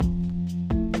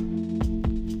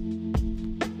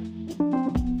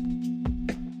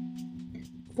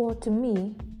For to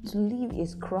me, to live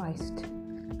is Christ,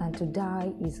 and to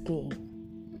die is gain.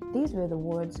 These were the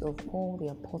words of Paul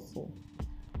the Apostle.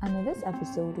 And in this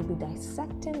episode, we'll be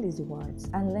dissecting these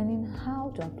words and learning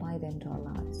how to apply them to our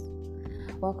lives.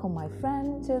 Welcome, my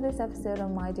friend, to this episode of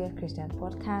My Dear Christian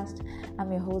Podcast.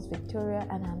 I'm your host, Victoria,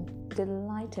 and I'm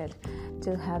delighted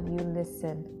to have you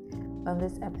listen on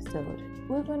this episode.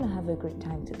 We're going to have a great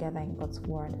time together in God's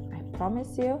Word, I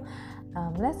promise you.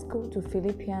 Let's go to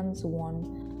Philippians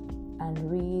 1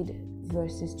 and read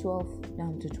verses 12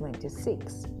 down to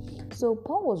 26. So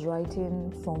Paul was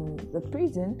writing from the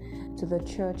prison to the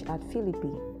church at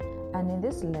Philippi, and in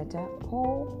this letter,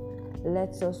 Paul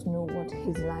lets us know what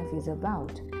his life is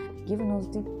about, giving us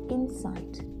deep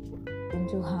insight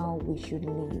into how we should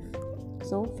live.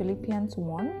 So Philippians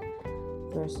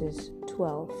 1 verses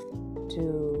 12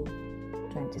 to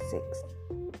 26.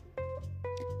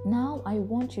 Now I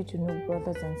want you to know,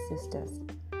 brothers and sisters,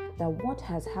 that what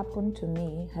has happened to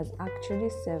me has actually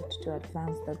served to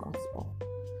advance the gospel.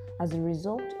 As a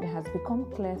result, it has become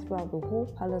clear throughout the whole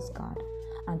palace guard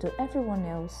and to everyone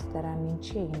else that I'm in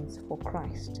chains for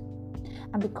Christ.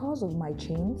 And because of my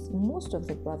chains, most of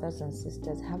the brothers and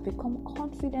sisters have become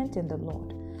confident in the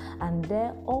Lord and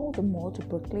dare all the more to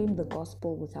proclaim the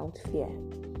gospel without fear.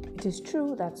 It is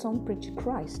true that some preach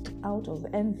Christ out of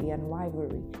envy and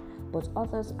rivalry, but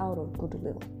others out of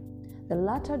goodwill. The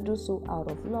latter do so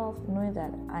out of love, knowing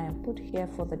that I am put here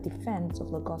for the defense of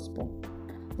the gospel.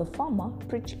 The former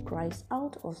preach Christ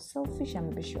out of selfish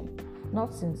ambition,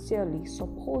 not sincerely,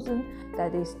 supposing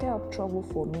that they stir up trouble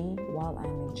for me while I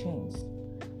am in chains.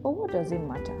 But what does it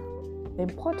matter? The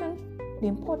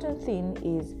important thing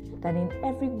is that in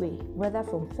every way, whether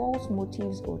from false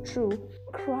motives or true,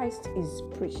 Christ is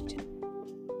preached.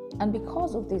 And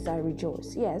because of this I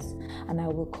rejoice, yes, and I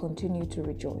will continue to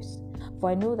rejoice. For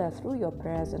I know that through your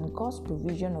prayers and God's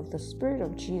provision of the Spirit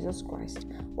of Jesus Christ,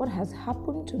 what has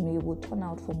happened to me will turn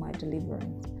out for my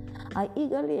deliverance. I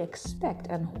eagerly expect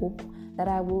and hope that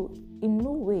I will in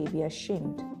no way be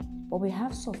ashamed, but we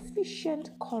have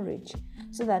sufficient courage,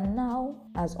 so that now,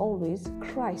 as always,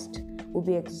 Christ will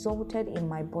be exalted in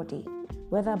my body,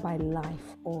 whether by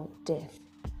life or death.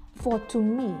 For to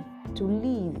me, to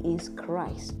live is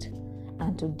Christ,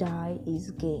 and to die is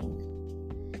gain.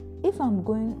 If I'm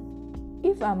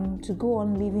to go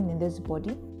on living in this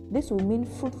body, this will mean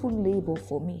fruitful labor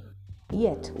for me.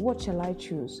 Yet, what shall I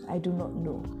choose? I do not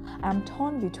know. I am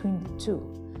torn between the two.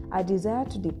 I desire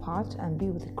to depart and be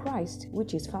with Christ,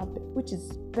 which is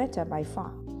better by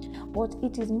far. But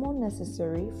it is more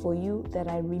necessary for you that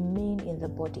I remain in the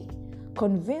body.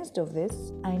 Convinced of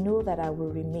this, I know that I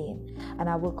will remain, and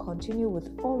I will continue with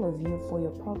all of you for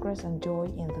your progress and joy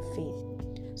in the faith,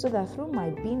 so that through my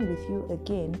being with you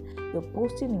again, your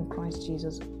boasting in Christ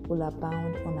Jesus will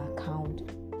abound on account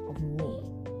of me.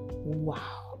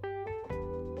 Wow.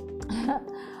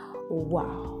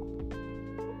 Wow.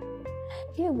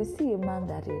 Here we see a man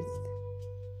that is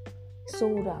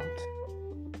sold out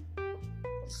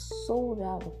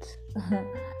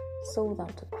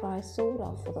to Christ, sold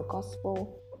out for the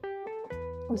gospel.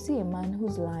 We see a man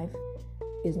whose life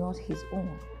is not his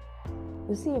own.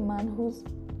 We see a man whose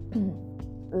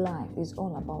life is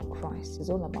all about Christ, is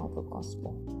all about the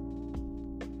gospel.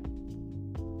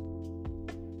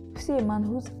 We see a man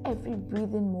whose every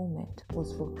breathing moment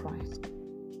was for Christ.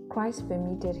 Christ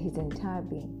permitted his entire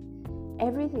being.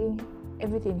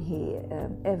 Everything he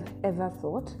ever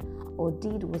thought or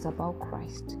did was about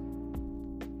Christ.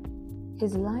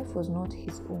 His life was not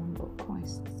his own, but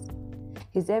Christ's.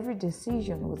 His every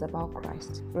decision was about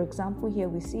Christ. For example, here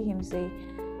we see him say,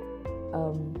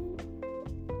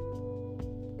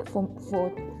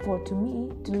 for to me,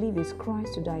 to live is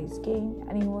Christ, to die is gain.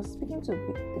 And he was speaking to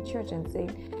the church and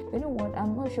saying, you know what,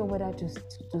 I'm not sure whether to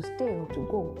stay or to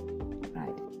go.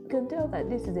 Right? You can tell that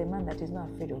this is a man that is not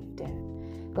afraid of death.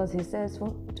 Because he says,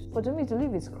 for to me, to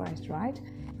live is Christ, right?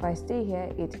 If I stay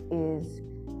here, it is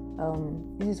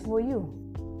for you.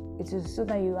 It is so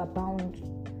that you are bound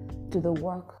to the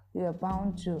work. You are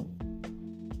bound to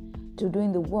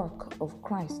doing the work of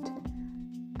Christ.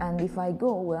 And if I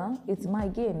go, well, it's my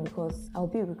gain because I'll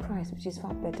be with Christ, which is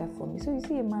far better for me. So you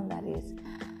see a man that is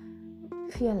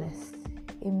fearless,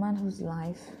 a man whose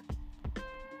life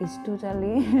is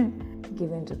totally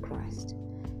given to Christ.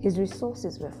 His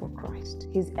resources were for Christ.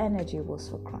 His energy was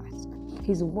for Christ.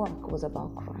 His work was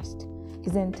about Christ.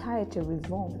 His entirety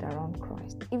revolved around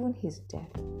Christ. Even his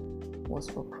death was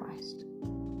for Christ.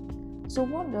 So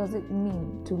what does it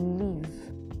mean to live?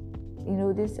 You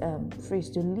know, this phrase,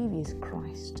 to live is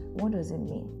Christ. What does it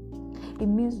mean? It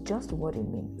means just what it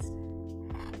means.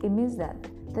 It means that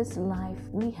this life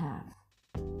we have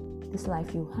this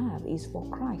life you have is for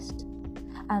Christ,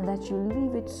 and that you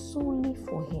live it solely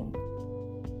for Him.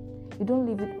 You don't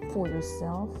live it for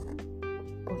yourself,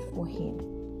 but for Him,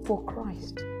 for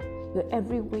Christ. Your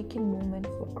every waking moment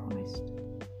for Christ.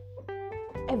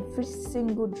 Every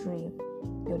single dream,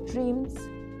 your dreams,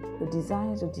 your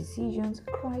desires, your decisions,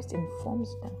 Christ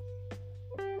informs them.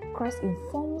 Christ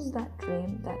informs that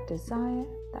dream, that desire,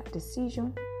 that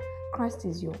decision. Christ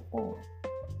is your all.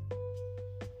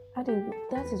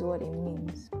 That is what it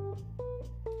means.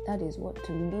 That is what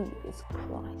to live is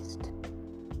Christ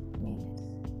means.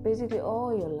 Basically,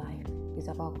 all your life is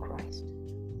about Christ.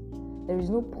 There is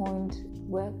no point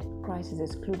where Christ is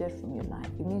excluded from your life.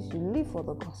 It means you live for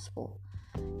the gospel.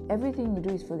 Everything you do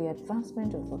is for the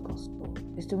advancement of the gospel.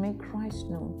 Is to make Christ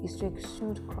known. Is to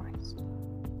exude Christ.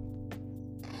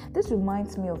 This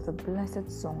reminds me of the blessed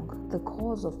song, The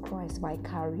Cause of Christ by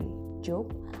Carrie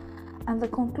Job. And the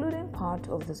concluding part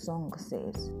of the song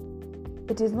says,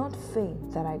 "It is not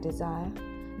fame that I desire,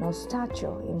 nor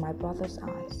stature in my brother's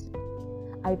eyes.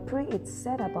 I pray it's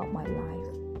said about my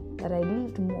life that I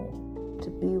lived more to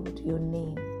build your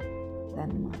name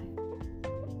than mine."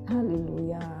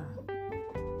 Hallelujah.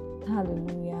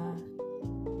 Hallelujah.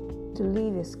 To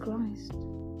live is Christ.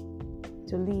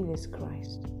 To live is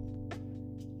Christ.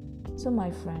 So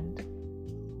my friend,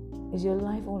 is your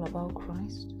life all about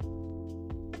Christ?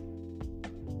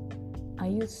 Are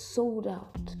you sold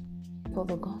out for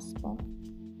the gospel?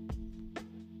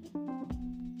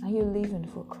 Are you living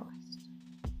for Christ?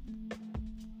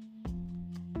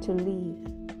 To live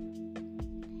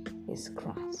is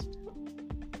Christ.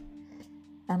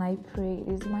 And I pray,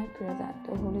 it is my prayer that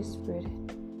the Holy Spirit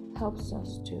helps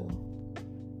us to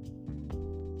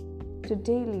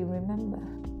daily remember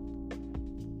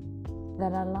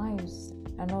that our lives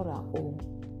are not our own,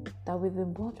 that we've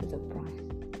been bought with a price,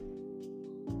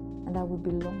 and that we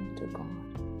belong to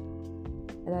God,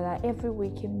 and that our every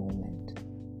waking moment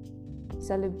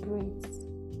celebrates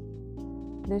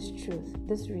this truth,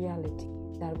 this reality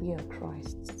that we are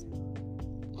Christ's.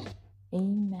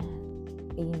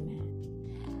 Amen. Amen.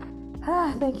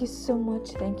 Thank you so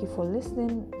much. Thank you for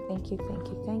listening. Thank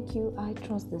you. I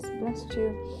trust this blessed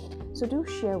you. So do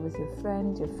share with your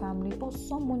friends, your family, or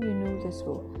someone you know this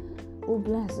will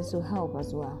bless, this will help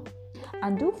as well.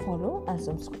 And do follow and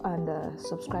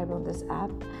subscribe on this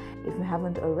app if you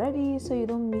haven't already, so you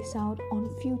don't miss out on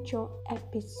future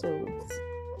episodes.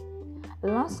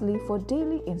 Lastly, for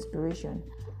daily inspiration,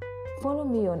 follow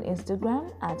me on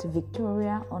Instagram at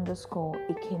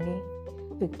Victoria_Ekene.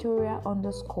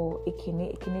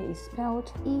 Victoria_Ekene. Ekene is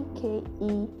spelled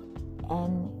Ekene.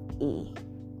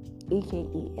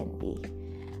 Ekene.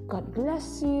 God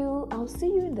bless you. I'll see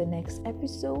you in the next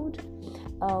episode.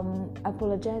 I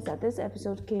apologize that this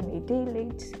episode came a day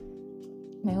late.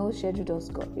 My whole schedule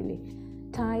just got really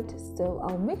tight. So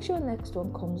I'll make sure next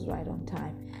one comes right on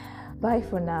time. Bye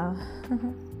for now.